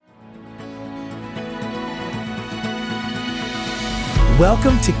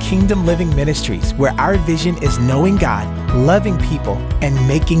Welcome to Kingdom Living Ministries, where our vision is knowing God, loving people, and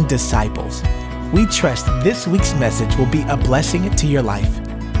making disciples. We trust this week's message will be a blessing to your life.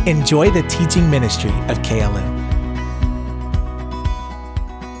 Enjoy the teaching ministry of KLM.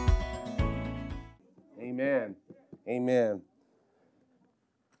 Amen. Amen.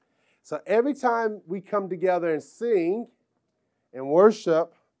 So every time we come together and sing and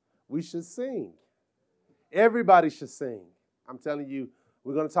worship, we should sing. Everybody should sing. I'm telling you,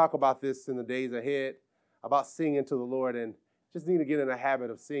 we're going to talk about this in the days ahead, about singing to the Lord, and just need to get in the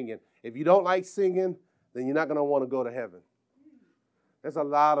habit of singing. If you don't like singing, then you're not going to want to go to heaven. There's a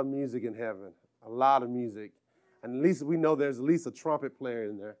lot of music in heaven, a lot of music. And at least we know there's at least a trumpet player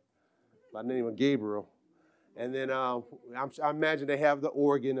in there by the name of Gabriel. And then I imagine they have the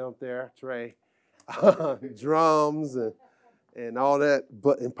organ up there, Trey, drums and all that,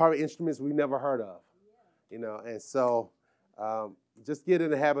 and probably instruments we never heard of, and so just get in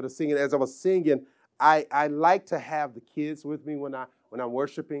the habit of singing. As I was singing, I like to have the kids with me when I'm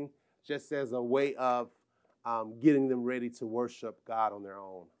worshiping, just as a way of getting them ready to worship God on their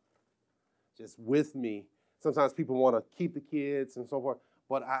own, just with me. Sometimes people want to keep the kids and so forth,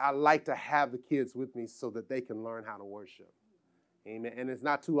 but I like to have the kids with me so that they can learn how to worship. Amen. And it's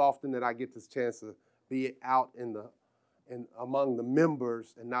not too often that I get this chance to be out among the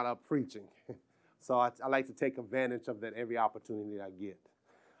members and not up preaching. So I like to take advantage of that every opportunity I get.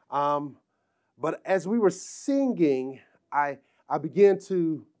 But as we were singing, I began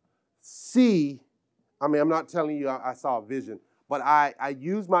to see, I'm not telling you I saw a vision, but I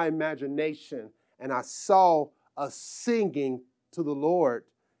used my imagination and I saw us singing to the Lord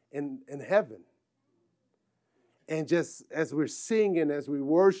in heaven. And just as we're singing, as we're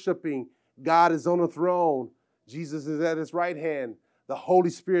worshiping, God is on the throne. Jesus is at his right hand. The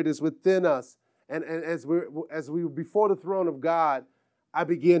Holy Spirit is within us. And as we were before the throne of God, I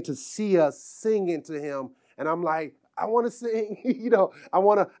began to see us singing to him. And I'm like, I want to sing, I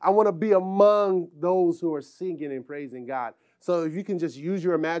want to be among those who are singing and praising God. So if you can just use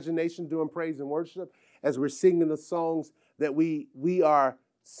your imagination doing praise and worship as we're singing the songs that we are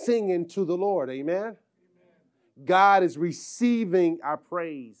singing to the Lord. Amen? Amen. God is receiving our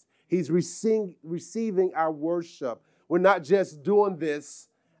praise. He's receiving our worship. We're not just doing this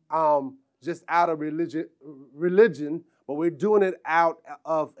just out of religion, but we're doing it out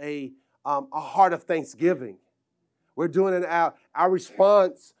of a heart of thanksgiving. We're doing it out our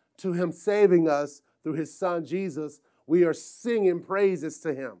response to him saving us through his son Jesus. We are singing praises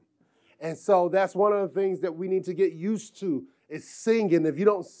to him. And so that's one of the things that we need to get used to is singing. If you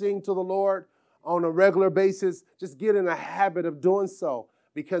don't sing to the Lord on a regular basis, just get in a habit of doing so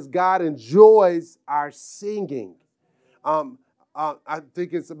because God enjoys our singing. I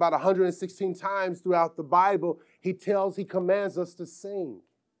think it's about 116 times throughout the Bible, he commands us to sing.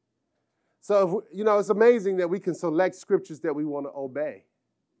 So, it's amazing that we can select scriptures that we want to obey.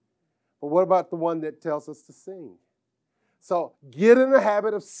 But what about the one that tells us to sing? So get in the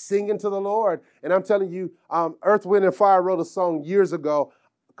habit of singing to the Lord. And I'm telling you, Earth, Wind, and Fire wrote a song years ago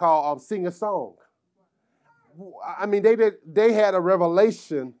called Sing a Song. I mean, they had a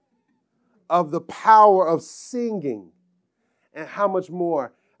revelation of the power of singing. And how much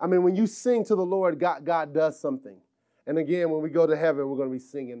more? I mean, when you sing to the Lord, God does something. And again, when we go to heaven, we're going to be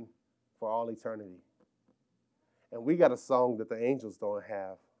singing for all eternity. And we got a song that the angels don't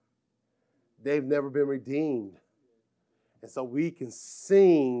have. They've never been redeemed. And so we can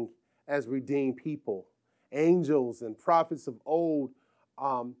sing as redeemed people. Angels and prophets of old,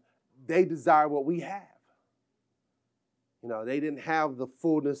 they desire what we have. They didn't have the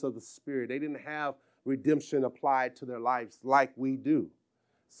fullness of the Spirit. They didn't have redemption applied to their lives like we do.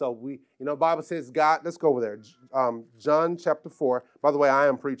 So the Bible says God, let's go over there. John chapter 4. By the way, I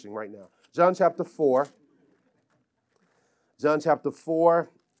am preaching right now. John chapter 4. John chapter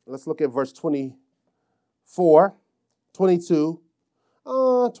 4. Let's look at verse 24, 22,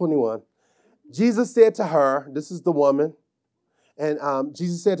 21. Jesus said to her, this is the woman, and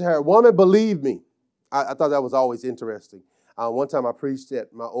Jesus said to her, "Woman, believe me." I thought that was always interesting. One time I preached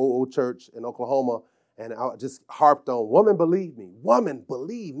at my old church in Oklahoma, and I just harped on, "Woman, believe me. Woman,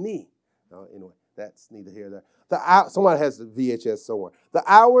 believe me." Anyway, that's neither here nor there. Someone has the VHS somewhere. "The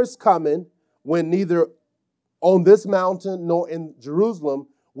hour is coming when neither on this mountain nor in Jerusalem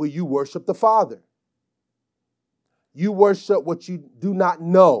will you worship the Father. You worship what you do not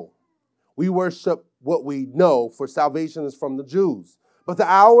know. We worship what we know, for salvation is from the Jews. But the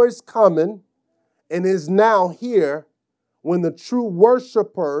hour is coming and is now here when the true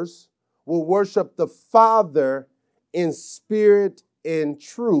worshipers will worship the Father in spirit and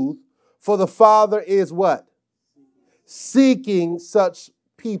truth. For the Father is what? seeking such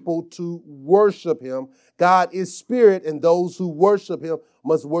people to worship him. God is spirit, and those who worship him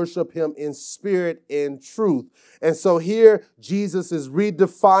must worship him in spirit and truth. And so here Jesus is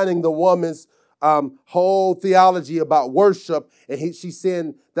redefining the woman's whole theology about worship. And she's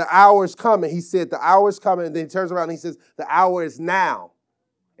saying the hour is coming. He said the hour is coming. And then he turns around and he says the hour is now.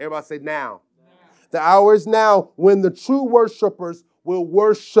 Everybody say now. The hour is now when the true worshipers will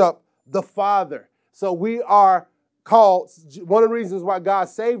worship the Father. So we are called, one of the reasons why God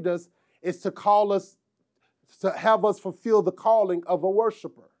saved us is to call us, to have us fulfill the calling of a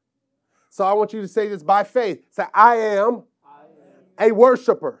worshiper. So I want you to say this by faith. Say, I am a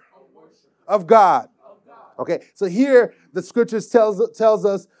worshiper of God. Okay, so here the scriptures tells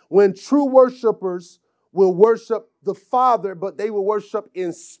us when true worshipers will worship the Father, but they will worship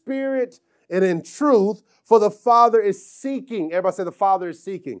in spirit and in truth, for the Father is seeking. Everybody say the Father is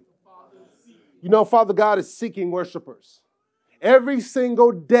seeking. You know, Father God is seeking worshipers. Every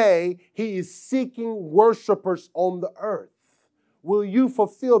single day, he is seeking worshipers on the earth. Will you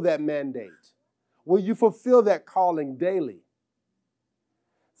fulfill that mandate? Will you fulfill that calling daily?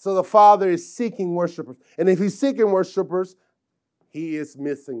 So the Father is seeking worshipers. And if he's seeking worshipers, he is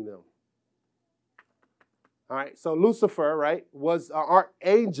missing them. All right, so Lucifer, right, was an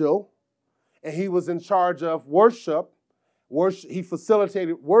archangel, and he was in charge of worship. He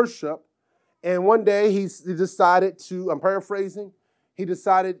facilitated worship. And one day he decided to, I'm paraphrasing, he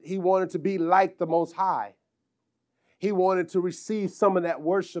decided he wanted to be like the Most High. He wanted to receive some of that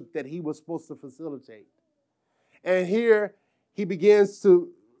worship that he was supposed to facilitate. And here he begins to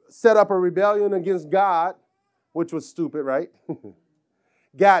set up a rebellion against God, which was stupid, right?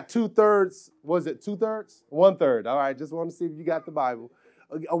 Got 2/3, was it 2/3? 1/3. All right, just want to see if you got the Bible.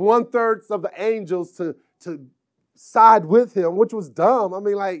 1/3 of the angels to side with him, which was dumb. I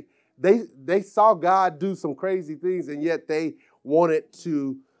mean, like, they saw God do some crazy things, and yet they wanted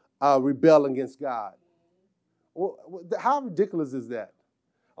to rebel against God. Well, how ridiculous is that?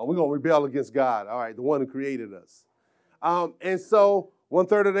 Oh, we're going to rebel against God. All right, the one who created us. And so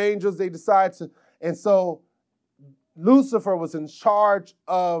 1/3 of the angels, they decide to, and so Lucifer was in charge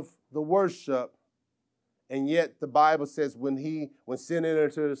of the worship, and yet the Bible says when sin entered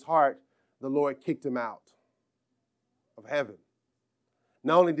into his heart, the Lord kicked him out of heaven.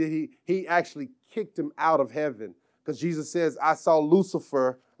 Not only did he actually kicked him out of heaven, because Jesus says, I saw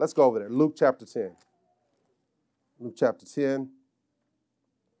Lucifer. Let's go over there. Luke chapter 10. Luke chapter 10.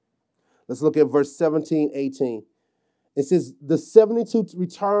 Let's look at verse 17, 18. It says, the 72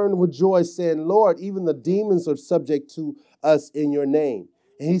 returned with joy, saying, Lord, even the demons are subject to us in your name.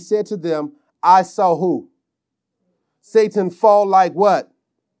 And he said to them, I saw who? Satan fall like what?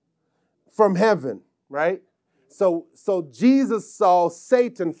 From heaven, right? So Jesus saw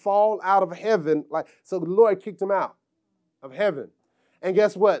Satan fall out of heaven. So the Lord kicked him out of heaven. And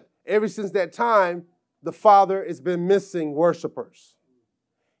guess what? Ever since that time, the Father has been missing worshipers.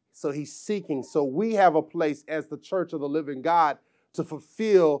 So he's seeking. So we have a place as the church of the living God to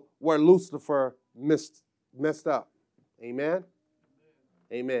fulfill where Lucifer messed up. Amen?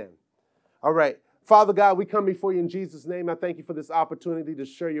 Amen. All right. Father God, we come before you in Jesus' name. I thank you for this opportunity to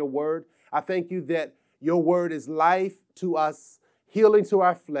share your word. I thank you that your word is life to us, healing to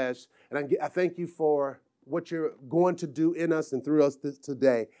our flesh. And I thank you for what you're going to do in us and through us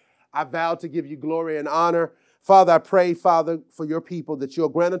today. I vow to give you glory and honor. Father, I pray, Father, for your people that you'll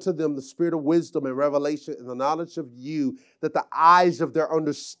grant unto them the spirit of wisdom and revelation and the knowledge of you, that the eyes of their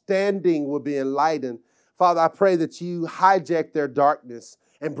understanding will be enlightened. Father, I pray that you hijack their darkness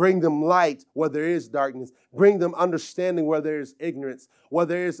and bring them light where there is darkness. Bring them understanding where there is ignorance. Where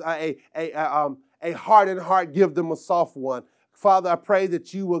there is a hardened heart, give them a soft one. Father, I pray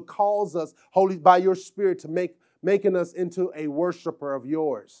that you will cause us, Holy, by your Spirit, to making us into a worshiper of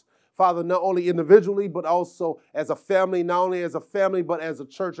yours. Father, not only individually, but also as a family, not only as a family, but as a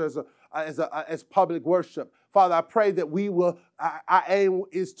church, as public worship. Father, I pray that our aim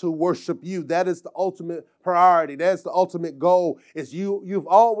is to worship you. That is the ultimate priority. That's the ultimate goal. Is you've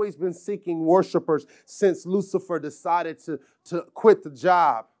always been seeking worshipers since Lucifer decided to quit the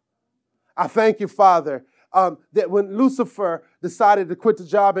job. I thank you, Father, that when Lucifer decided to quit the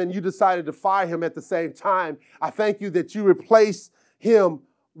job and you decided to fire him at the same time, I thank you that you replaced him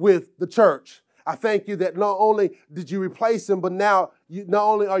with the church. I thank you that not only did you replace him, but now not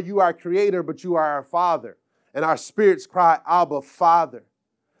only are you our creator, but you are our Father. And our spirits cry, Abba, Father.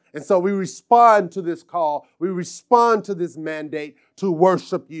 And so we respond to this call. We respond to this mandate to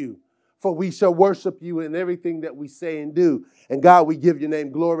worship you. For we shall worship you in everything that we say and do. And God, we give your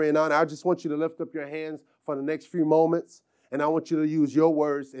name glory and honor. I just want you to lift up your hands for the next few moments. And I want you to use your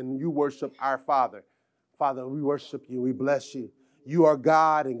words and you worship our Father. Father, we worship you. We bless you. You are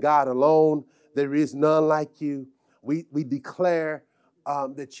God and God alone. There is none like you. We declare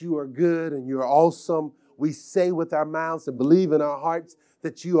that you are good and you're awesome. We say with our mouths and believe in our hearts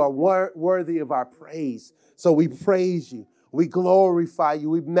that you are worthy of our praise. So we praise you. We glorify you.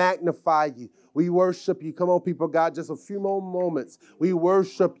 We magnify you. We worship you. Come on, people of God, just a few more moments. We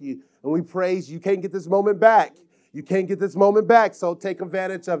worship you and we praise you. You can't get this moment back. You can't get this moment back, so take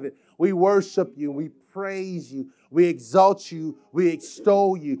advantage of it. We worship you. We praise you. We exalt you. We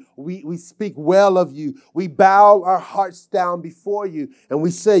extol you. We speak well of you. We bow our hearts down before you, and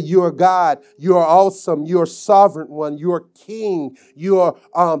we say, you are God. You are awesome. You are sovereign one. You are king. You are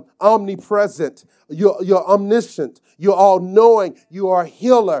omnipresent. You're omniscient. You're all-knowing. You are a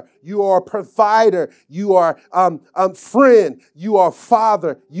healer. You are a provider. You are friend. You are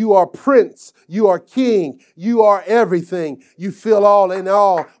father. You are prince. You are king. You are everything. You feel all in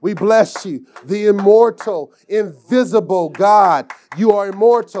all. We bless you. The immortal, invisible God. You are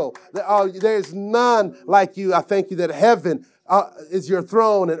immortal. There's none like you. I thank you that heaven is your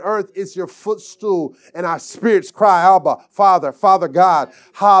throne and earth is your footstool, and our spirits cry, Abba, Father, Father God,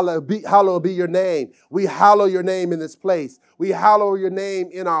 hallowed be your name. We hallow your name in this place. We hallow your name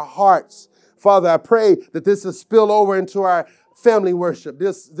in our hearts. Father, I pray that this will spill over into our family worship.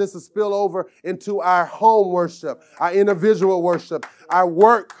 This will spill over into our home worship, our individual worship, our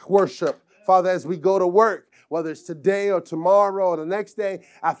work worship. Father, as we go to work, whether it's today or tomorrow or the next day,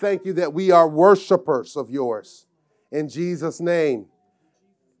 I thank you that we are worshipers of yours. In Jesus' name,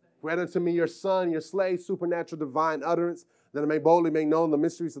 grant unto me your son, your slave, supernatural divine utterance, that I may boldly make known the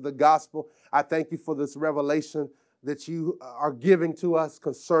mysteries of the gospel. I thank you for this revelation that you are giving to us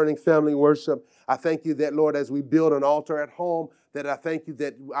concerning family worship. I thank you that, Lord, as we build an altar at home, that I thank you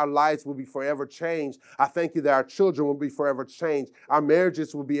that our lives will be forever changed. I thank you that our children will be forever changed. Our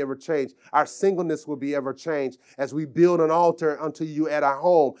marriages will be ever changed. Our singleness will be ever changed. As we build an altar unto you at our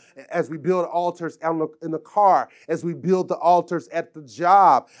home, as we build altars in the car, as we build the altars at the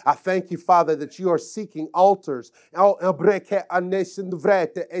job, I thank you, Father, that you are seeking altars. I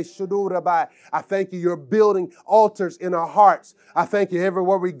thank you, you're building altars in our hearts. I thank you,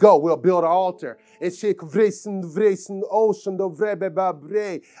 everywhere we go, we'll build an altar. I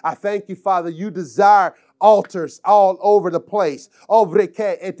thank you, Father, you desire altars all over the place. And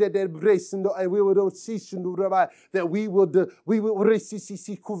we will that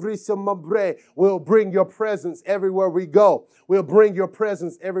we'll bring your presence everywhere we go. We'll bring your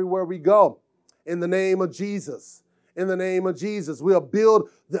presence everywhere we go. In the name of Jesus. In the name of Jesus. We'll build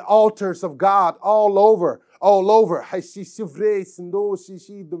the altars of God all over. All over. I thank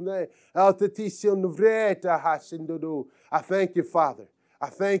you, Father. I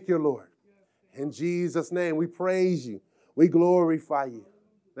thank you, Lord. In Jesus' name, we praise you. We glorify you.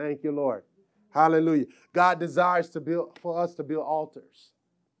 Thank you, Lord. Hallelujah. God desires for us to build altars.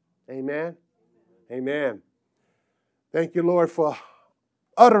 Amen. Amen. Thank you, Lord, for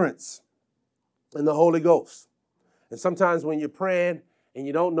utterance in the Holy Ghost. And sometimes when you're praying and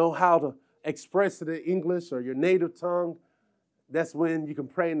you don't know how to express it in English or your native tongue, that's when you can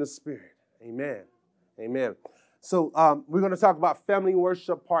pray in the Spirit. Amen. Amen. So we're going to talk about family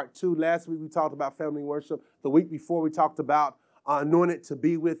worship part 2. Last week we talked about family worship. The week before we talked about anointed to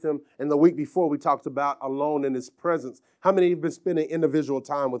be with him. And the week before we talked about alone in his presence. How many of you have been spending individual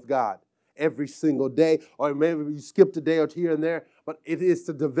time with God every single day? Or maybe you skipped a day or two here and there. But it is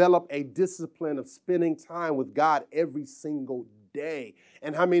to develop a discipline of spending time with God every single day.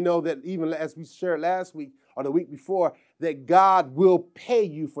 And how many know that even as we shared last week or the week before, that God will pay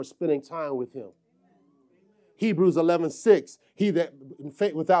you for spending time with him? Hebrews 11:6,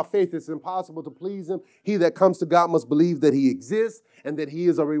 without faith it's impossible to please him. He that comes to God must believe that he exists and that he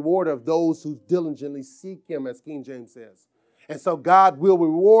is a rewarder of those who diligently seek him, as King James says. And so God will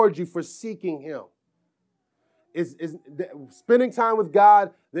reward you for seeking him. Spending time with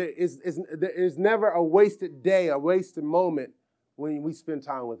God, there is never a wasted day, a wasted moment when we spend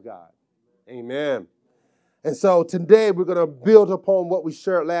time with God. Amen. And so today we're going to build upon what we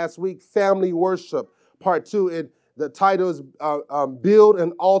shared last week, family worship, part 2. And the title is Build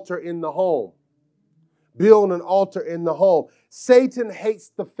an Altar in the Home. Build an altar in the home. Satan hates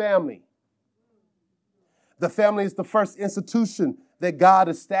the family. The family is the first institution that God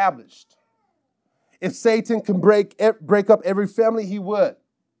established. If Satan can break up every family, he would.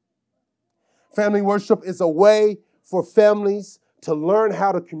 Family worship is a way for families to learn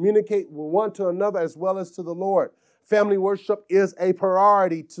how to communicate with one to another as well as to the Lord. Family worship is a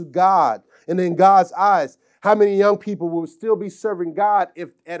priority to God and in God's eyes. How many young people will still be serving God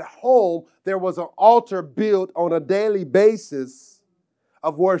if at home there was an altar built on a daily basis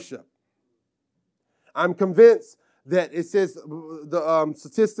of worship? I'm convinced that it says the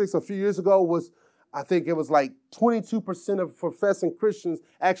statistics a few years ago was, I think it was like 22% of professing Christians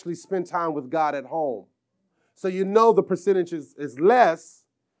actually spend time with God at home. So you know the percentage is less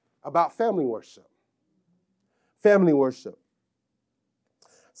about family worship. Family worship.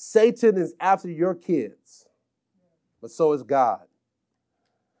 Satan is after your kids, but so is God.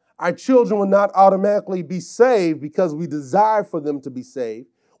 Our children will not automatically be saved because we desire for them to be saved.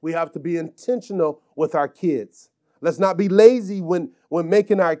 We have to be intentional with our kids. Let's not be lazy when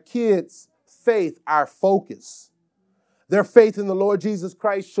making our kids' faith our focus. Their faith in the Lord Jesus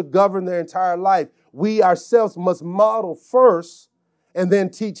Christ should govern their entire life. We ourselves must model first and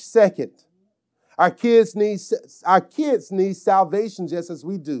then teach second. Our kids need salvation just as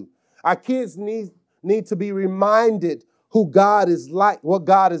we do. Our kids need to be reminded who God is like, what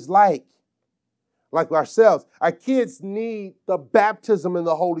God is like ourselves. Our kids need the baptism in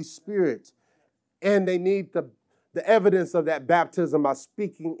the Holy Spirit, and they need the evidence of that baptism by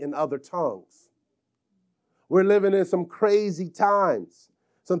speaking in other tongues. We're living in some crazy times,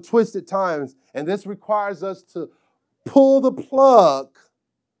 some twisted times, and this requires us to pull the plug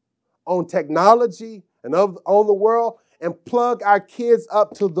on technology and on the world and plug our kids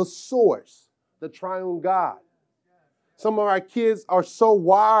up to the source, the triune God. Some of our kids are so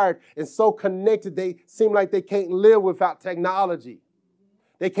wired and so connected, they seem like they can't live without technology.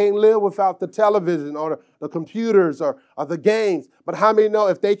 They can't live without the television or the computers or the games. But how many know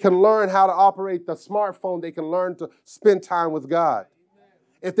if they can learn how to operate the smartphone, they can learn to spend time with God?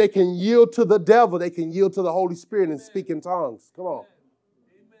 If they can yield to the devil, they can yield to the Holy Spirit and speak in tongues. Come on.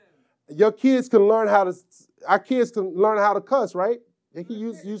 Your kids can learn our kids can learn how to cuss, right? They can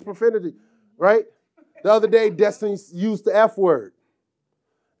use profanity, right? The other day, Destiny used the F word.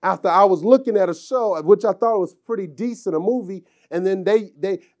 After I was looking at a show, which I thought was pretty decent, a movie, and then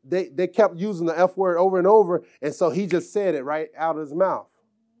they kept using the F word over and over, and so he just said it right out of his mouth.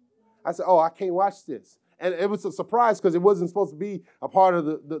 I said, I can't watch this. And it was a surprise because it wasn't supposed to be a part of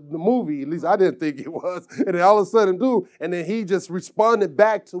the movie. At least I didn't think it was. And then all of a sudden, and then he just responded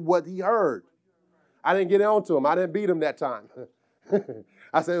back to what he heard. I didn't get on to him. I didn't beat him that time.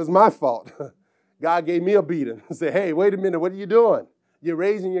 I said, it was my fault. God gave me a beating. I said, hey, wait a minute, what are you doing? You're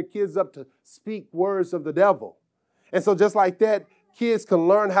raising your kids up to speak words of the devil. And so just like that, kids can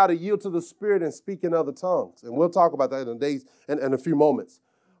learn how to yield to the Spirit and speak in other tongues. And we'll talk about that in a few moments.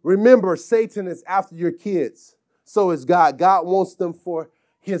 Remember, Satan is after your kids. So is God. God wants them for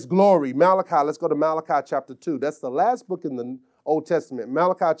his glory. Malachi, let's go to Malachi chapter 2. That's the last book in the Old Testament.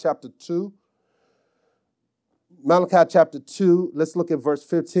 Malachi chapter 2. Malachi chapter 2, let's look at verse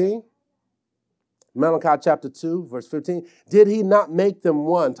 15. Malachi chapter 2, verse 15. Did he not make them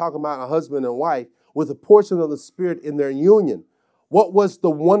one, talking about a husband and wife, with a portion of the Spirit in their union? What was the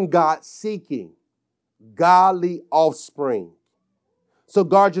one God seeking? Godly offspring. So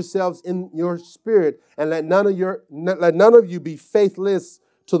guard yourselves in your spirit, and let none of you be faithless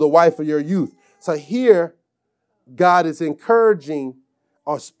to the wife of your youth. So here, God is encouraging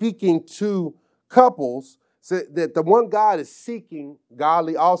or speaking to couples so that the one God is seeking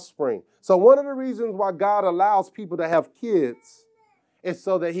godly offspring. So one of the reasons why God allows people to have kids is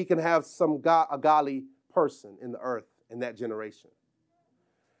so that he can have a godly person in the earth in that generation.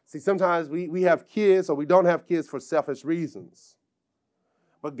 See, sometimes we have kids or we don't have kids for selfish reasons.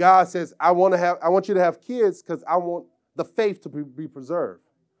 But God says, I want you to have kids because I want the faith to be preserved.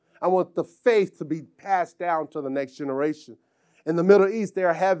 I want the faith to be passed down to the next generation. In the Middle East,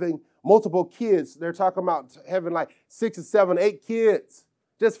 they're having multiple kids. They're talking about having like 6 or 7, 8 kids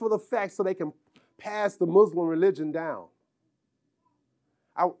just for the fact so they can pass the Muslim religion down.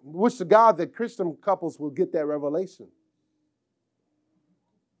 I wish to God that Christian couples will get that revelation.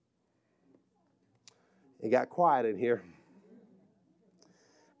 It got quiet in here.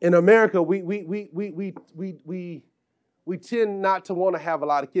 In America, we tend not to want to have a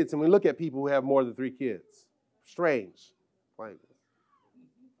lot of kids, and we look at people who have more than 3 kids. Strange.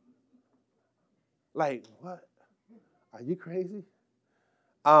 Like what? Are you crazy?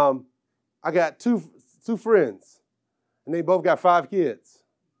 I got two friends, and they both got 5 kids.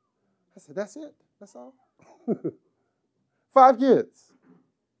 I said, that's it? That's all? 5 kids.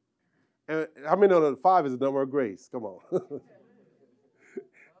 And how many know that 5 is the number of grace? Come on.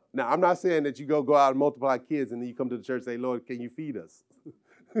 Now, I'm not saying that you go out and multiply kids and then you come to the church and say, Lord, can you feed us?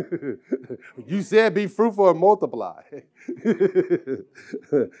 You said be fruitful and multiply.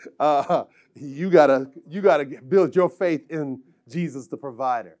 You gotta build your faith in Jesus, the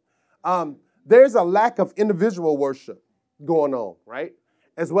provider. There's a lack of individual worship going on, right?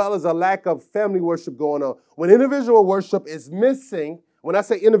 As well as a lack of family worship going on. When individual worship is missing, When I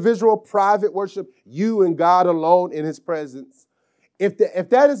say individual, private worship, you and God alone in his presence. If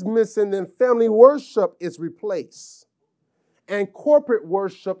that is missing, then family worship is replaced. And corporate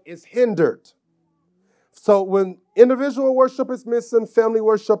worship is hindered. So when individual worship is missing, family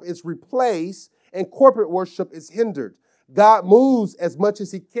worship is replaced, and corporate worship is hindered. God moves as much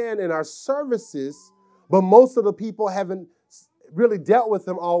as he can in our services, but most of the people haven't really dealt with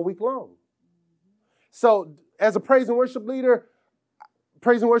him all week long. So as a praise and worship leaders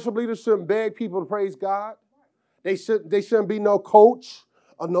shouldn't beg people to praise God. They shouldn't be no coach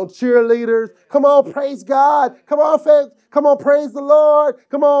or no cheerleaders. Come on, praise God. Come on, praise the Lord.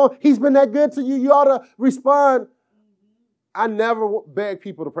 Come on, he's been that good to you. You ought to respond. I never beg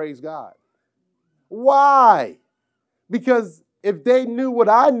people to praise God. Why? Because if they knew what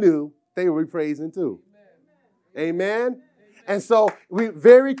I knew, they would be praising too. Amen? And so we're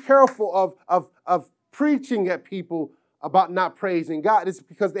very careful of preaching at people about not praising God. It's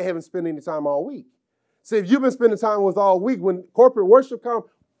because they haven't spent any time all week. So if you've been spending time with all week, when corporate worship comes,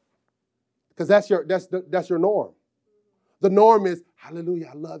 because that's your norm. The norm is,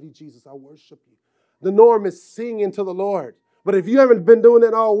 hallelujah, I love you, Jesus, I worship you. The norm is singing to the Lord. But if you haven't been doing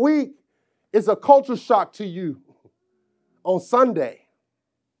it all week, it's a culture shock to you on Sunday.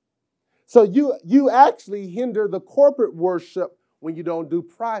 So you actually hinder the corporate worship when you don't do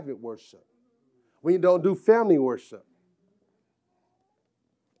private worship, when you don't do family worship.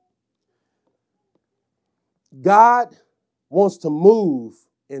 God wants to move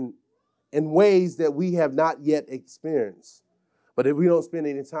in ways that we have not yet experienced. But if we don't spend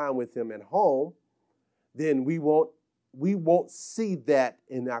any time with him at home, then we won't see that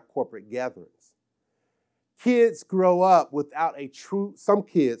in our corporate gatherings. Some kids grow up without a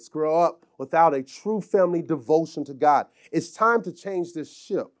true family devotion to God. It's time to change this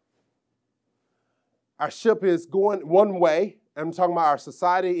ship. Our ship is going one way. I'm talking about our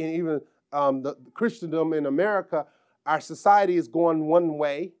society and even the Christendom in America. Our society is going one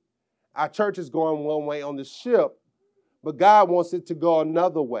way. Our church is going one way on the ship, but God wants it to go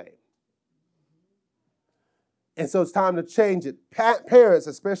another way. And so it's time to change it. Parents,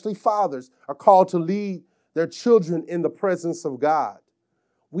 especially fathers, are called to lead their children in the presence of God.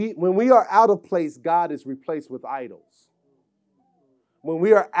 When we are out of place, God is replaced with idols. When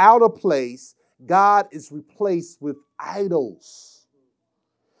we are out of place, God is replaced with idols.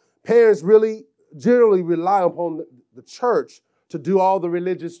 Parents really generally rely upon the church to do all the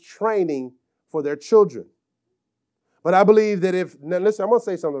religious training for their children. But I believe that now listen, I'm going to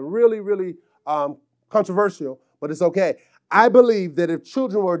say something really, really controversial, but it's okay. I believe that if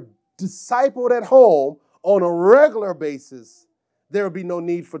children were discipled at home on a regular basis, there would be no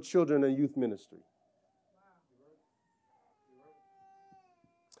need for children and youth ministry.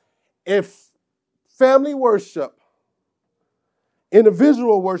 If family worship,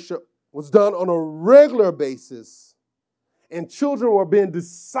 individual worship was done on a regular basis, and children were being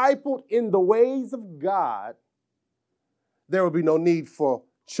discipled in the ways of God, there would be no need for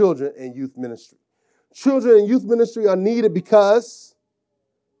children and youth ministry. Children and youth ministry are needed because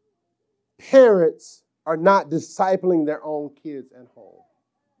parents are not discipling their own kids at home.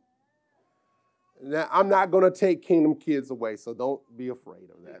 Now, I'm not going to take Kingdom Kids away, so don't be afraid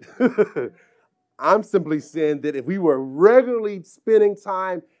of that. I'm simply saying that if we were regularly spending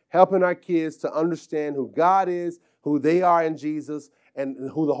time helping our kids to understand who God is, who they are in Jesus, and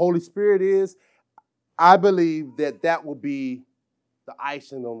who the Holy Spirit is, I believe that will be the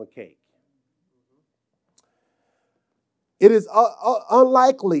icing on the cake. It is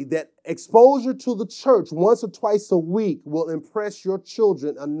unlikely that exposure to the church once or twice a week will impress your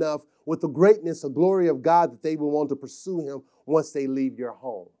children enough with the greatness and glory of God that they will want to pursue him once they leave your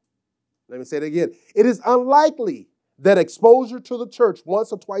home. Let me say it again. It is unlikely that exposure to the church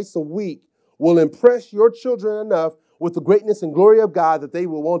once or twice a week will impress your children enough with the greatness and glory of God that they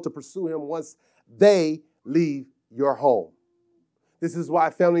will want to pursue him once they leave your home. This is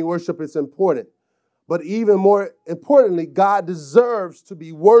why family worship is important. But even more importantly, God deserves to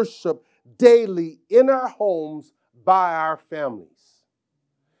be worshiped daily in our homes by our families.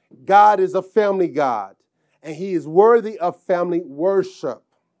 God is a family God, and he is worthy of family worship.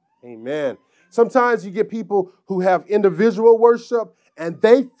 Amen. Sometimes you get people who have individual worship, and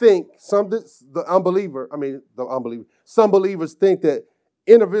they think some believers think that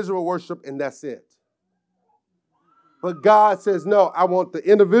individual worship and that's it. But God says, no, I want the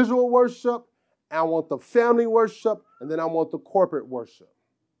individual worship, I want the family worship, and then I want the corporate worship.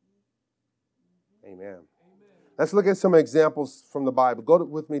 Amen. Let's look at some examples from the Bible. Go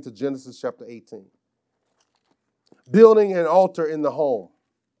with me to Genesis chapter 18. Building an altar in the home.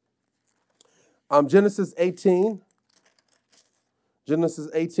 Genesis 18, Genesis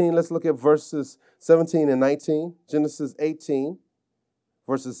 18, let's look at verses 17 and 19. Genesis 18,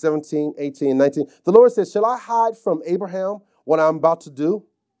 verses 17, 18, and 19. The Lord said, shall I hide from Abraham what I'm about to do?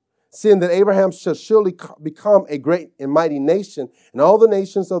 Seeing that Abraham shall surely become a great and mighty nation, and all the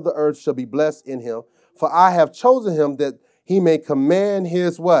nations of the earth shall be blessed in him. For I have chosen him that he may command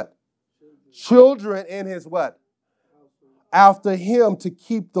his what? Children in his what? After him to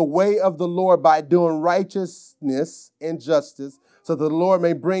keep the way of the Lord by doing righteousness and justice, so that the Lord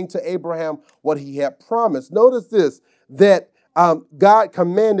may bring to Abraham what he had promised. Notice this, that God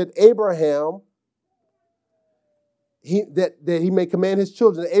commanded Abraham that he may command his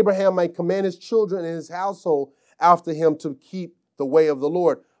children, that Abraham may command his children and his household after him to keep the way of the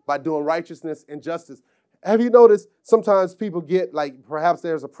Lord by doing righteousness and justice. Have you noticed sometimes people get, like, perhaps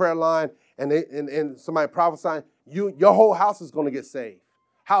there's a prayer line and somebody prophesying, your whole house is going to get saved.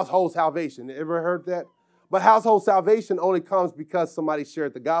 Household salvation. Ever heard that? But household salvation only comes because somebody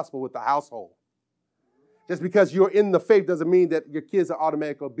shared the gospel with the household. Just because you're in the faith doesn't mean that your kids are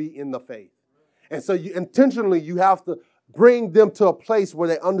automatically be in the faith. And so you have to bring them to a place where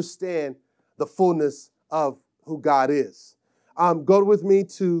they understand the fullness of who God is. Go with me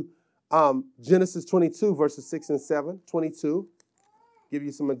to Genesis 22, verses 6 and 7. 22. Give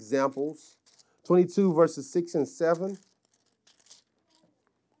you some examples. 22, verses 6 and 7.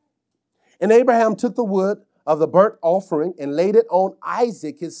 And Abraham took the wood of the burnt offering and laid it on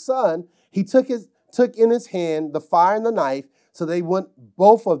Isaac, his son. He took in his hand the fire and the knife, so they went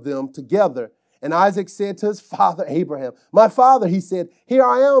both of them together. And Isaac said to his father Abraham, my father, he said, here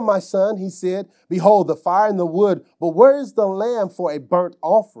I am, my son. He said, behold, the fire and the wood, but where is the lamb for a burnt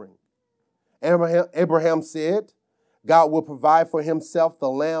offering? Abraham said, God will provide for himself the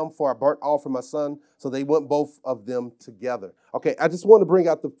lamb for a burnt offering, my son. So they went both of them together. Okay, I just want to bring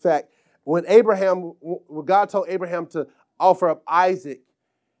out the fact, when God told Abraham to offer up Isaac,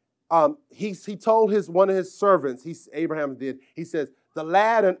 he told one of his servants, Abraham did, he says, the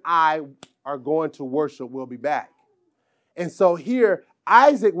lad and I are going to worship, we'll be back. And so here,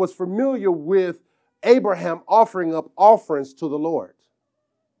 Isaac was familiar with Abraham offering up offerings to the Lord.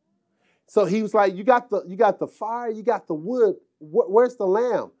 So he was like, you got the fire, you got the wood, where's the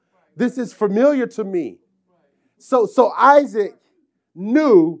lamb? This is familiar to me. So Isaac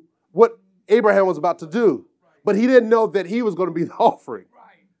knew what Abraham was about to do, but he didn't know that he was going to be the offering.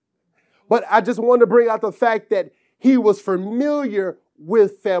 But I just wanted to bring out the fact that he was familiar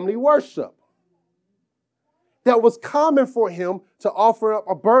with family worship. That was common for him to offer up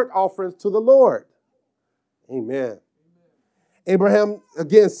a burnt offering to the Lord. Amen. Abraham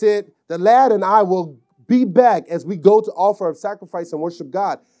again said, the lad and I will be back as we go to offer a sacrifice and worship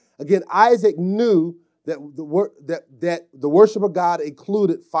God. Again, Isaac knew that the worship of God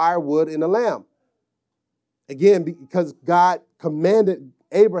included firewood and a lamb. Again, because God commanded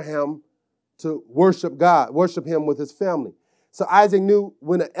Abraham to worship God, worship him with his family. So Isaac knew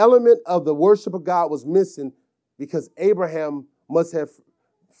when an element of the worship of God was missing, because Abraham must have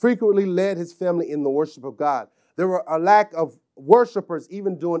frequently led his family in the worship of God. There were a lack of worshipers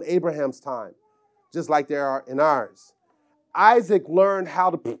even during Abraham's time, just like there are in ours. Isaac learned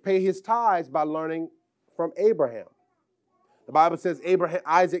how to pay his tithes by learning from Abraham. The Bible says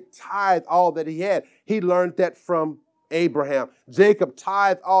Isaac tithed all that he had. He learned that from Abraham. Jacob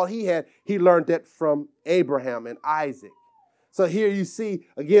tithed all he had. He learned that from Abraham and Isaac. So here you see,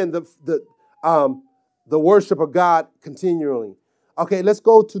 again, the worship of God continually. Okay, let's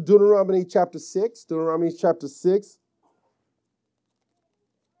go to Deuteronomy chapter 6. Deuteronomy chapter 6.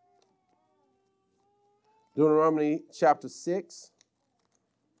 Deuteronomy chapter 6.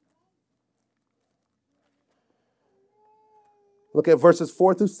 Look at verses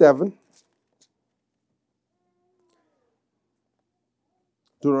 4 through 7.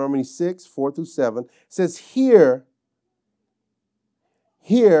 Deuteronomy 6, 4 through 7. It says, Hear,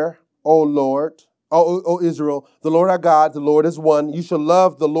 O Lord, O Israel, the Lord our God, the Lord is one. You shall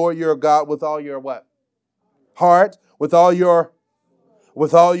love the Lord your God with all your what? Heart, with all your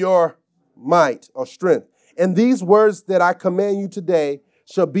might or strength. And these words that I command you today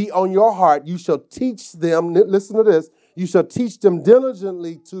shall be on your heart. You shall teach them, listen to this, you shall teach them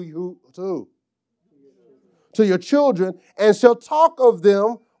diligently to your children, and shall talk of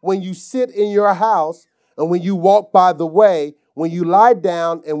them when you sit in your house, and when you walk by the way, when you lie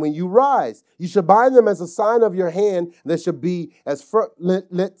down, and when you rise. You shall bind them as a sign of your hand, and they shall be as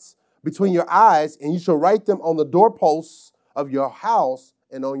frontlets between your eyes, and you shall write them on the doorposts of your house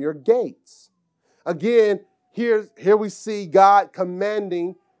and on your gates. Again, here we see God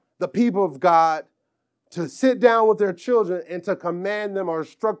commanding the people of God to sit down with their children and to command them or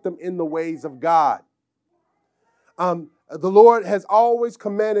instruct them in the ways of God. The Lord has always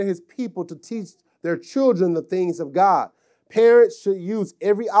commanded his people to teach their children the things of God. Parents should use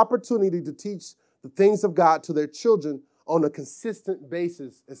every opportunity to teach the things of God to their children on a consistent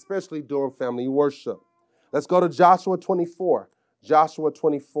basis, especially during family worship. Let's go to Joshua 24. Joshua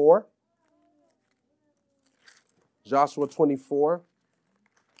 24. Joshua 24.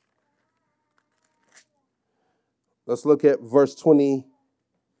 Let's look at verse 15.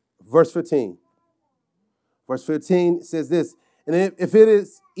 Verse 15 says this, and if it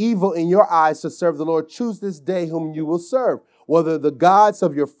is evil in your eyes to serve the Lord, choose this day whom you will serve, whether the gods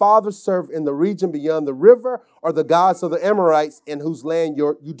of your fathers serve in the region beyond the river or the gods of the Amorites in whose land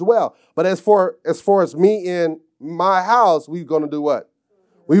you dwell. But as far as me and my house, we're going to do what?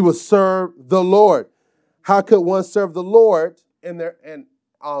 We will serve the Lord. How could one serve the Lord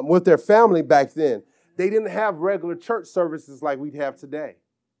with their family back then? They didn't have regular church services like we'd have today.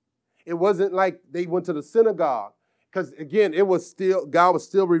 It wasn't like they went to the synagogue because, again, God was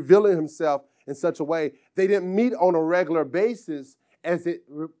still revealing himself in such a way. They didn't meet on a regular basis as it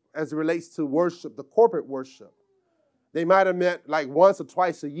relates to worship, the corporate worship. They might have met like once or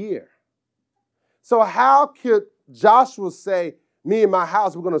twice a year. So how could Joshua say, me and my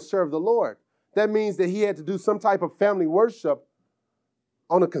house, we're going to serve the Lord? That means that he had to do some type of family worship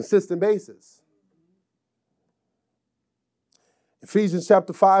on a consistent basis. Ephesians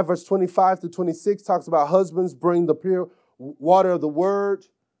chapter 5, verse 25 through 26 talks about husbands bring the pure water of the word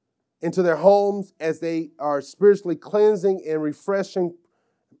into their homes as they are spiritually cleansing and refreshing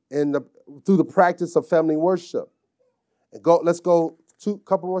through the practice of family worship. Let's go to a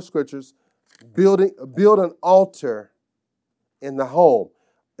couple more scriptures. Build an altar in the home.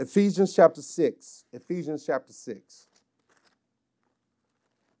 Ephesians chapter 6. Ephesians chapter 6.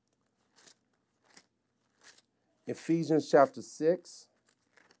 Ephesians chapter 6.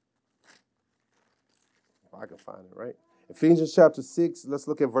 If I can find it, right? Ephesians chapter 6, let's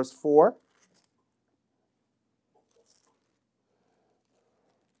look at verse 4.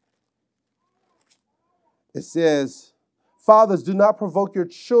 It says, fathers, do not provoke your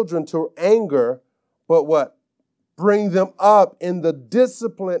children to anger, but what? Bring them up in the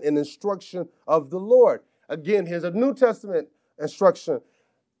discipline and instruction of the Lord. Again, here's a New Testament instruction.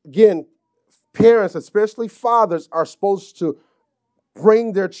 Again, parents, especially fathers, are supposed to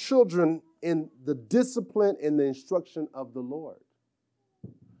bring their children in the discipline and the instruction of the Lord.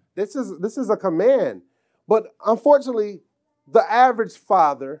 This is a command. But unfortunately, the average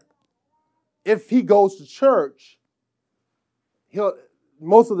father, if he goes to church,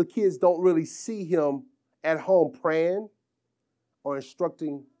 most of the kids don't really see him at home praying or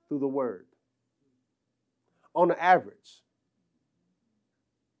instructing through the word. On the average.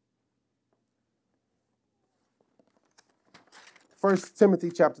 1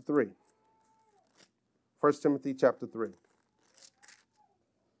 Timothy chapter 3. 1 Timothy chapter 3.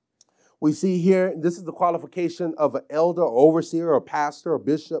 We see here, this is the qualification of an elder or overseer or pastor or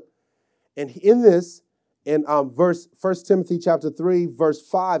bishop. And in this, in 1 Timothy chapter 3, verse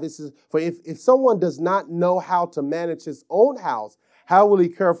 5, it says, for if someone does not know how to manage his own house, how will he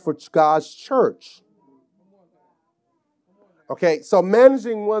care for God's church? Okay, so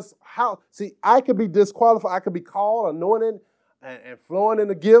managing one's house. See, I could be disqualified. I could be called, anointed, and flowing in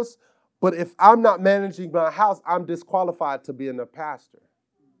the gifts. But if I'm not managing my house, I'm disqualified to being a pastor.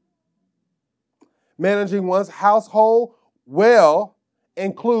 Managing one's household well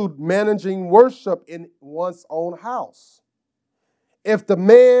include managing worship in one's own house. If the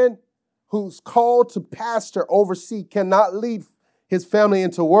man who's called to pastor, oversee, cannot lead his family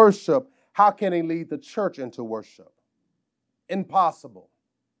into worship, how can he lead the church into worship? Impossible.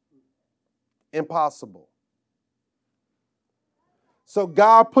 Impossible. So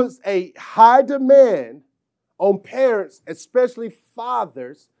God puts a high demand on parents, especially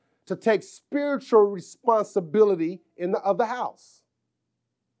fathers, to take spiritual responsibility of the house.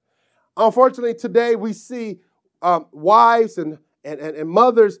 Unfortunately, today we see wives and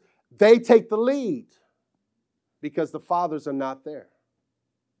mothers, they take the lead because the fathers are not there.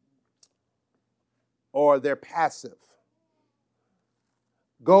 Or they're passive.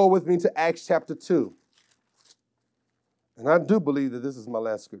 Go with me to Acts chapter 2. And I do believe that this is my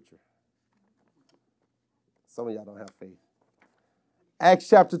last scripture. Some of y'all don't have faith. Acts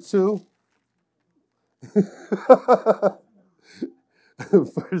chapter 2.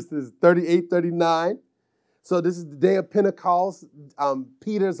 Verses 38, 39. So this is the day of Pentecost.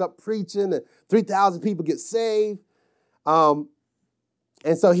 Peter's up preaching and 3,000 people get saved. And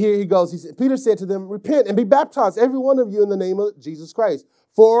so here he goes. Peter said to them, repent and be baptized, every one of you, in the name of Jesus Christ,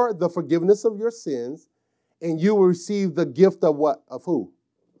 for the forgiveness of your sins, and you will receive the gift of what? Of who?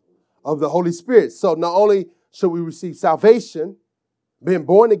 Of the Holy Spirit. So not only should we receive salvation, being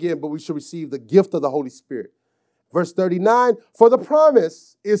born again, but we should receive the gift of the Holy Spirit. Verse 39, for the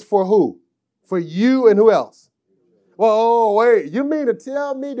promise is for who? For you and who else? Well, wait, you mean to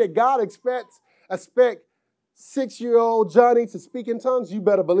tell me that God expect 6-year-old Johnny to speak in tongues? You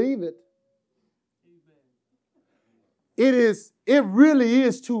better believe it. It really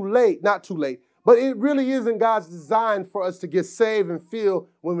is too late, not too late, but it really isn't God's design for us to get saved and filled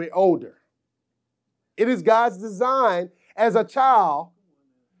when we're older. It is God's design as a child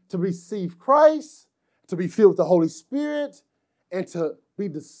to receive Christ, to be filled with the Holy Spirit, and to be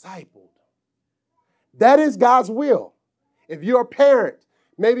discipled. That is God's will. If you're a parent,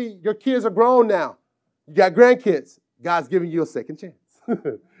 maybe your kids are grown now, you got grandkids, God's giving you a second chance.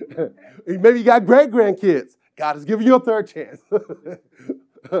 Maybe you got great-grandkids, God is giving you a third chance.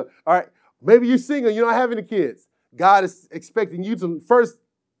 All right, maybe you're single, you don't have any kids. God is expecting you to first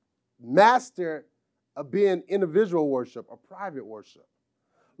master being individual worship or private worship.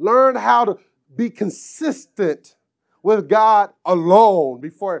 Learn how to be consistent with God alone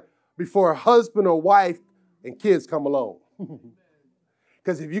before a husband or wife and kids come along.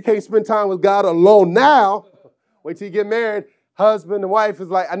 Because if you can't spend time with God alone now, wait till you get married, husband and wife is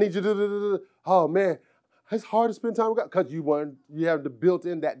like, I need you to do. Oh, man, it's hard to spend time with God because you have built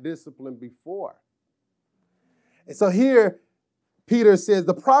in that discipline before. And so here, Peter says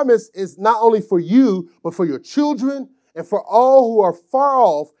the promise is not only for you, but for your children and for all who are far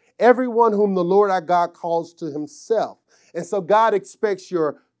off, everyone whom the Lord our God calls to himself. And so God expects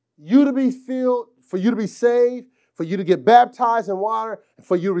you to be filled, for you to be saved, for you to get baptized in water, and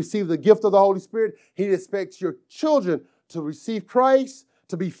for you to receive the gift of the Holy Spirit. He expects your children to receive Christ,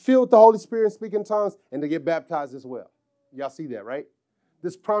 to be filled with the Holy Spirit and speak in tongues, and to get baptized as well. Y'all see that, right?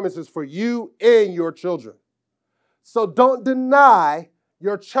 This promise is for you and your children. So don't deny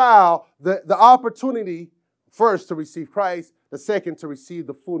your child the opportunity, first, to receive Christ, the second, to receive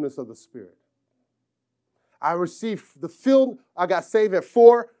the fullness of the Spirit. I got saved at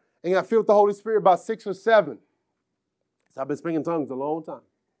 4, and got filled with the Holy Spirit about 6 or 7. So I've been speaking tongues a long time.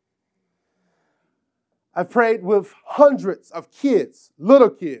 I've prayed with hundreds of kids,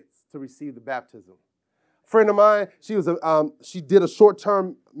 little kids, to receive the baptism. A friend of mine, she did a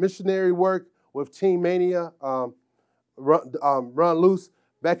short-term missionary work with Team Mania, Run Loose,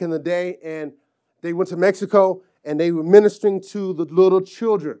 back in the day, and they went to Mexico, and they were ministering to the little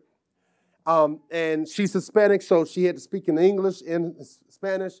children. And she's Hispanic, so she had to speak in English and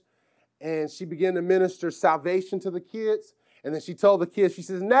Spanish, and she began to minister salvation to the kids. And then she told the kids, she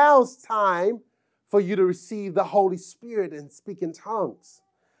says, now it's time for you to receive the Holy Spirit and speak in tongues.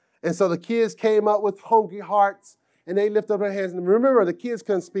 And so the kids came up with hungry hearts, and they lifted up their hands. And remember, the kids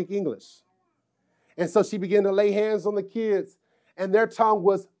couldn't speak English. And so she began to lay hands on the kids, and their tongue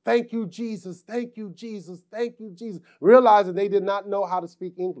was, thank you, Jesus, thank you, Jesus, thank you, Jesus, realizing they did not know how to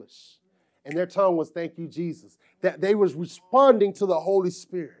speak English. And their tongue was, thank you, Jesus, that they was responding to the Holy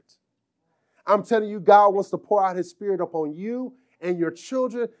Spirit. I'm telling you, God wants to pour out his Spirit upon you and your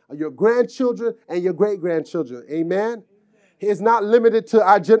children, your grandchildren, and your great-grandchildren. Amen? It's not limited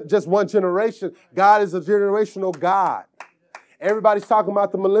to just one generation. God is a generational God. Everybody's talking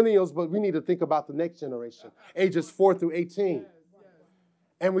about the millennials, but we need to think about the next generation, ages 4 through 18.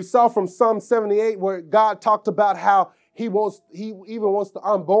 And we saw from Psalm 78 where God talked about how he even wants the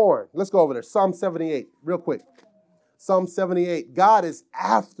unborn. Let's go over there. Psalm 78, real quick. Psalm 78. God is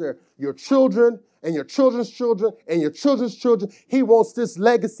after your children and your children's children and your children's children. He wants this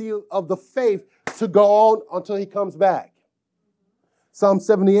legacy of the faith to go on until he comes back. Psalm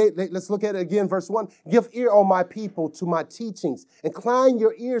 78, let's look at it again, verse 1. Give ear, O my people, to my teachings. Incline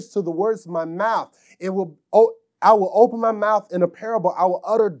your ears to the words of my mouth. I will open my mouth in a parable. I will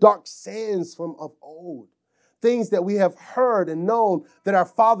utter dark sayings from of old. Things that we have heard and known that our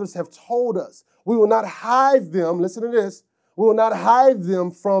fathers have told us. We will not hide them. Listen to this. We will not hide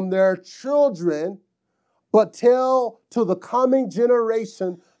them from their children, but tell to the coming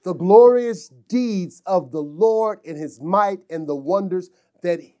generation the glorious deeds of the Lord in his might and the wonders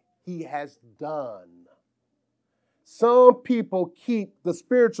that he has done. Some people keep the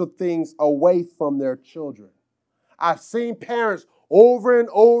spiritual things away from their children. I've seen parents over and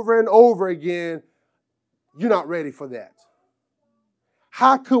over and over again, you're not ready for that.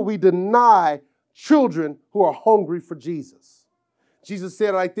 How could we deny children who are hungry for Jesus? Jesus said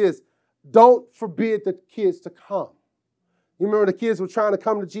it like this, don't forbid the kids to come. You remember the kids were trying to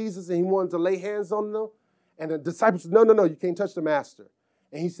come to Jesus and he wanted to lay hands on them? And the disciples said, no, you can't touch the master.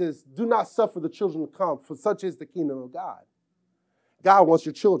 And he says, do not suffer the children to come, for such is the kingdom of God. God wants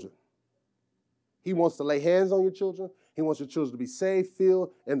your children. He wants to lay hands on your children. He wants your children to be saved, filled,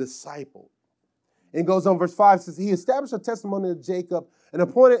 and discipled. And it goes on, verse 5 says, he established a testimony of Jacob and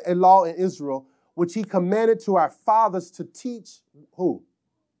appointed a law in Israel, which he commanded to our fathers to teach who?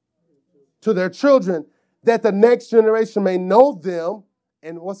 To their children, that the next generation may know them.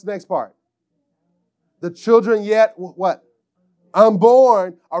 And what's the next part? The children yet, what?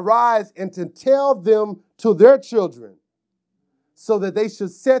 Unborn, arise and to tell them to their children, so that they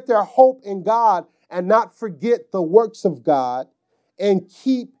should set their hope in God and not forget the works of God and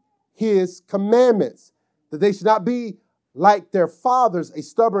keep his commandments, that they should not be like their fathers, a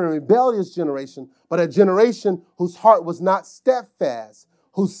stubborn and rebellious generation, but a generation whose heart was not steadfast,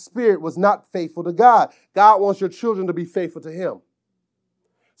 whose spirit was not faithful to God. God wants your children to be faithful to him.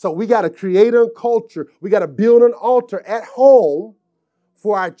 So we got to create a culture. We got to build an altar at home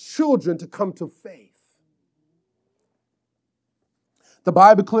for our children to come to faith. The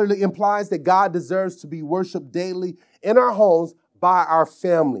Bible clearly implies that God deserves to be worshiped daily in our homes by our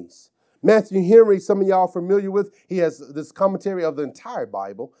families. Matthew Henry, some of y'all are familiar with, he has this commentary of the entire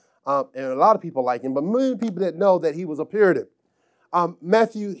Bible, and a lot of people like him, but many people that know that he was a Puritan.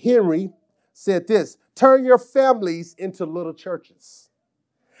 Matthew Henry said this: turn your families into little churches.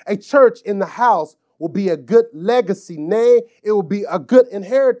 A church in the house will be a good legacy. Nay, it will be a good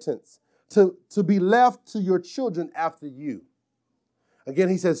inheritance to be left to your children after you. Again,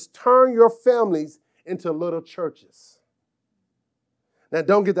 he says, turn your families into little churches. Now,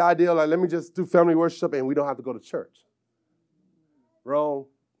 don't get the idea like, let me just do family worship and we don't have to go to church. Wrong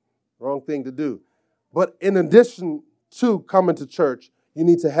thing to do. But in addition to coming to church, you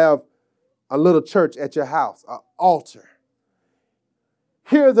need to have a little church at your house, an altar.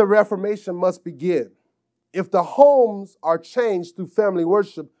 Here the Reformation must begin. If the homes are changed through family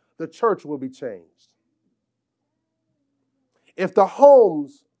worship, the church will be changed. If the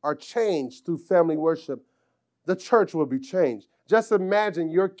homes are changed through family worship, the church will be changed. Just imagine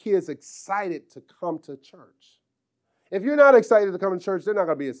your kids excited to come to church. If you're not excited to come to church, they're not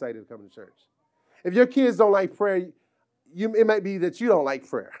going to be excited to come to church. If your kids don't like prayer, it might be that you don't like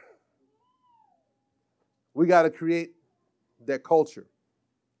prayer. We got to create that culture.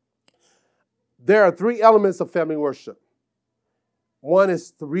 There are 3 elements of family worship. One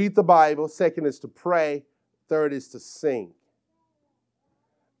is to read the Bible. Second is to pray. Third is to sing.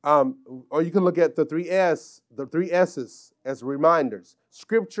 Or you can look at the 3 S's as reminders: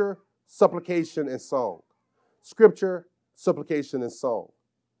 scripture, supplication, and song. Scripture, supplication, and song.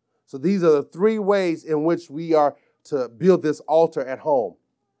 So these are the 3 ways in which we are to build this altar at home.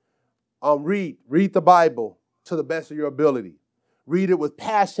 Read the Bible to the best of your ability. Read it with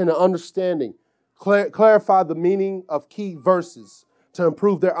passion and understanding. Clarify the meaning of key verses to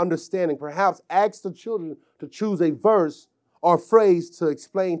improve their understanding. Perhaps ask the children to choose a verse or phrase to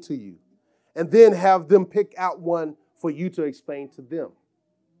explain to you, and then have them pick out one for you to explain to them.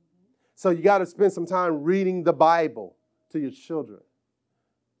 So you got to spend some time reading the Bible to your children.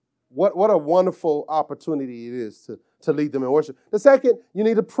 What a wonderful opportunity it is to lead them in worship. The second, you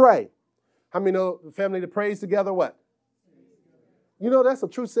need to pray. How many know the family that prays together what? You know, that's a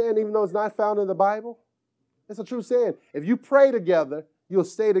true saying, even though it's not found in the Bible. It's a true saying. If you pray together, you'll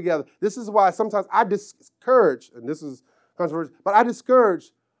stay together. This is why sometimes I discourage, and this is controversial, but I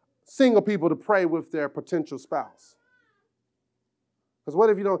discourage single people to pray with their potential spouse. Because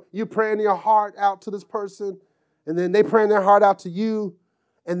what if you praying your heart out to this person, and then they praying their heart out to you,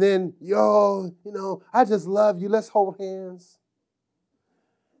 and then, I just love you, let's hold hands.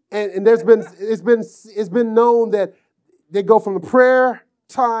 And it's been known that they go from the prayer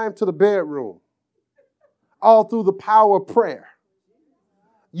time to the bedroom, all through the power of prayer.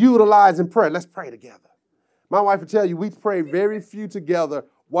 Utilizing prayer. Let's pray together. My wife will tell you, we prayed very few together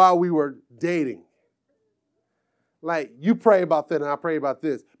while we were dating. Like, you pray about that and I pray about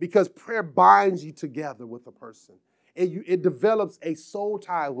this. Because prayer binds you together with a person. And it develops a soul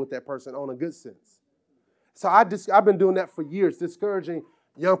tie with that person on a good sense. So I've been doing that for years, discouraging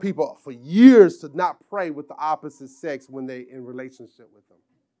young people for years to not pray with the opposite sex when they're in relationship with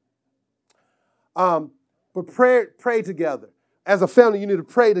them. But pray together. As a family, you need to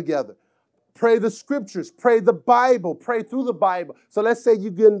pray together. Pray the scriptures. Pray the Bible. Pray through the Bible. So let's say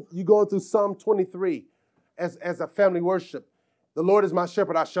you're going through Psalm 23 as a family worship. The Lord is my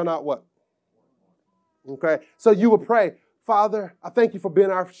shepherd, I shall not what? Okay, so you will pray, Father, I thank you for being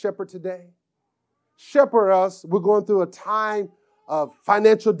our shepherd today. Shepherd us. We're going through a time of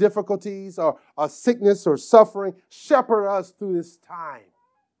financial difficulties or sickness or suffering. Shepherd us through this time.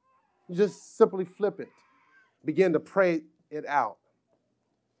 You just simply flip it. Begin to pray it out.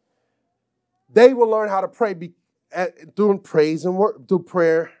 They will learn how to pray doing praise and work, through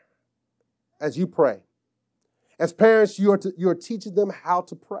prayer as you pray. As parents, you are teaching them how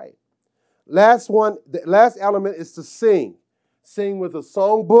to pray. The last element is to sing. Sing with a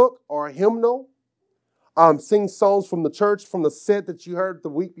songbook or a hymnal. Sing songs from the church, from the set that you heard the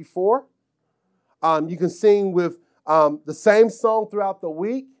week before. You can sing with the same song throughout the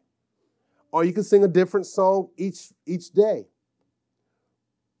week, or you can sing a different song each day.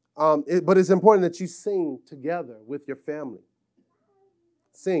 But it's important that you sing together with your family.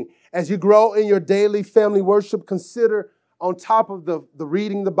 Sing. As you grow in your daily family worship, consider on top of the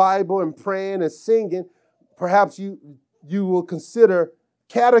reading the Bible and praying and singing, perhaps you will consider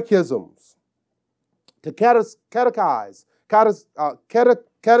catechisms. To catechize.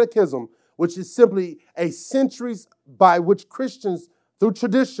 Catechism, which is simply a centuries by which Christians, through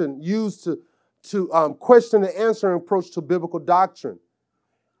tradition, use to question and answer and approach to biblical doctrine.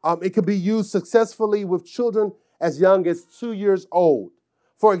 It could be used successfully with children as young as 2 years old.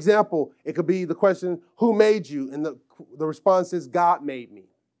 For example, it could be the question, who made you? And the response is, God made me.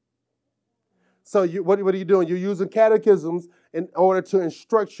 So what are you doing? You're using catechisms in order to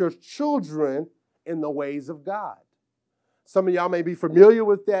instruct your children in the ways of God. Some of y'all may be familiar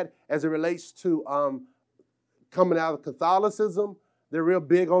with that as it relates to coming out of Catholicism. They're real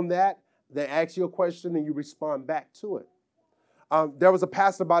big on that. They ask you a question and you respond back to it. There was a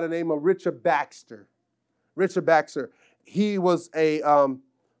pastor by the name of Richard Baxter. Richard Baxter. He was a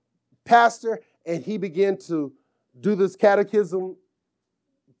pastor, and he began to do this catechism.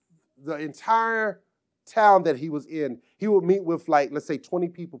 The entire town that he was in, he would meet with, let's say 20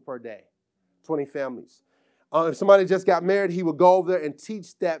 people per day, 20 families. If somebody just got married, he would go over there and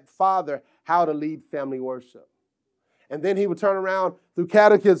teach that father how to lead family worship. And then he would turn around through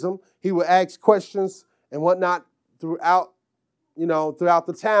catechism. He would ask questions and whatnot throughout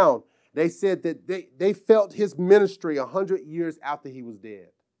the town. They said that they felt his ministry 100 years after he was dead.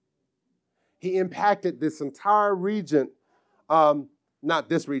 He impacted this entire region, not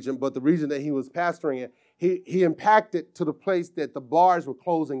this region, but the region that he was pastoring in. He impacted to the place that the bars were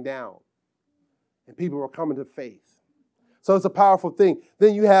closing down and people were coming to faith. So it's a powerful thing.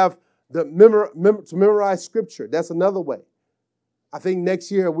 Then you have to memorize scripture. That's another way. I think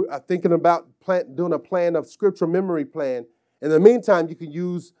next year we are thinking about doing a plan of scripture memory plan. In the meantime, you can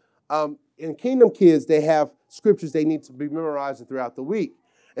use, in Kingdom Kids, they have scriptures they need to be memorizing throughout the week.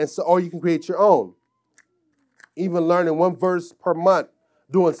 And so, or you can create your own. Even learning one verse per month,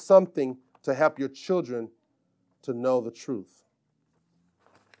 doing something to help your children to know the truth.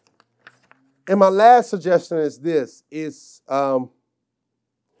 And my last suggestion is this,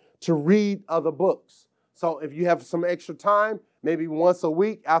 to read other books. So if you have some extra time, maybe once a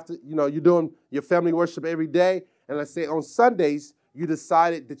week after, you're doing your family worship every day, and let's say on Sundays, you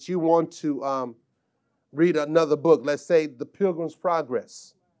decided that you want to read another book. Let's say The Pilgrim's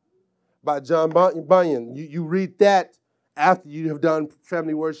Progress by John Bunyan. You read that after you have done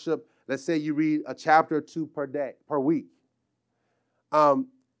family worship. Let's say you read a chapter or two per week.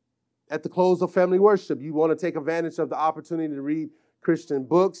 At the close of family worship, you want to take advantage of the opportunity to read Christian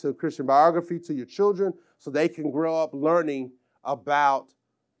books and Christian biography to your children so they can grow up learning about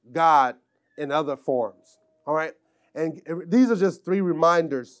God in other forms. All right? And these are just 3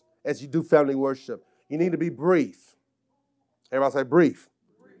 reminders as you do family worship. You need to be brief. Everybody say brief.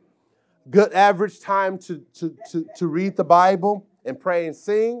 Good average time to read the Bible and pray and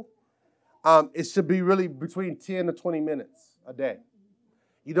sing. It should be really between 10 to 20 minutes a day.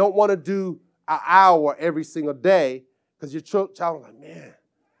 You don't want to do an hour every single day because your child is like, man,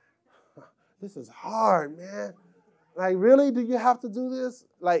 this is hard, man. Like, really? Do you have to do this?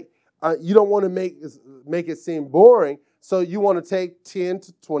 You don't want to make it seem boring, so you want to take 10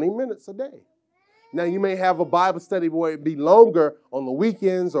 to 20 minutes a day. Now, you may have a Bible study where it be longer on the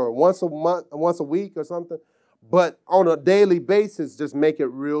weekends or once a month, once a week or something, but on a daily basis, just make it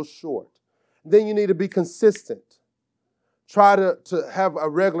real short. Then you need to be consistent. Try to have a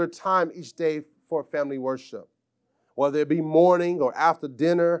regular time each day for family worship. Whether it be morning or after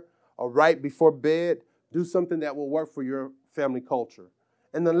dinner or right before bed, do something that will work for your family culture.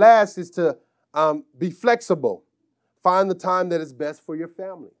 And the last is to be flexible. Find the time that is best for your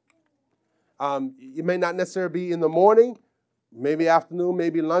family. It may not necessarily be in the morning, maybe afternoon,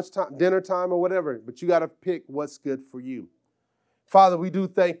 maybe lunchtime, dinner time or whatever, but you got to pick what's good for you. Father, we do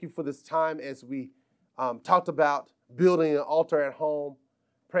thank you for this time as we talked about building an altar at home.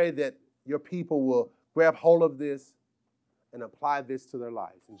 Pray that your people will grab hold of this and apply this to their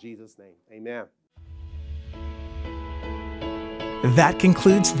lives. In Jesus' name, amen. That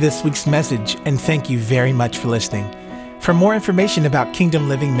concludes this week's message, and thank you very much for listening. For more information about Kingdom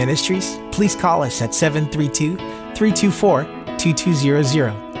Living Ministries, please call us at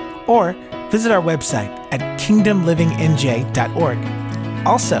 732-324-2200 or visit our website at kingdomlivingnj.org.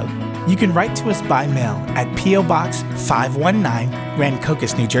 Also, You can write to us by mail at P.O. Box 519,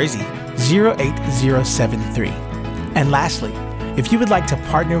 Rancocas, New Jersey, 08073. And lastly, if you would like to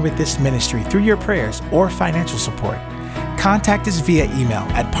partner with this ministry through your prayers or financial support, contact us via email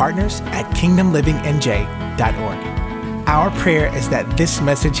at partners@kingdomlivingnj.org. Our prayer is that this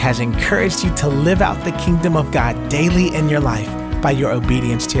message has encouraged you to live out the kingdom of God daily in your life by your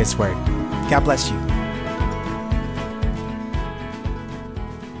obedience to His word. God bless you.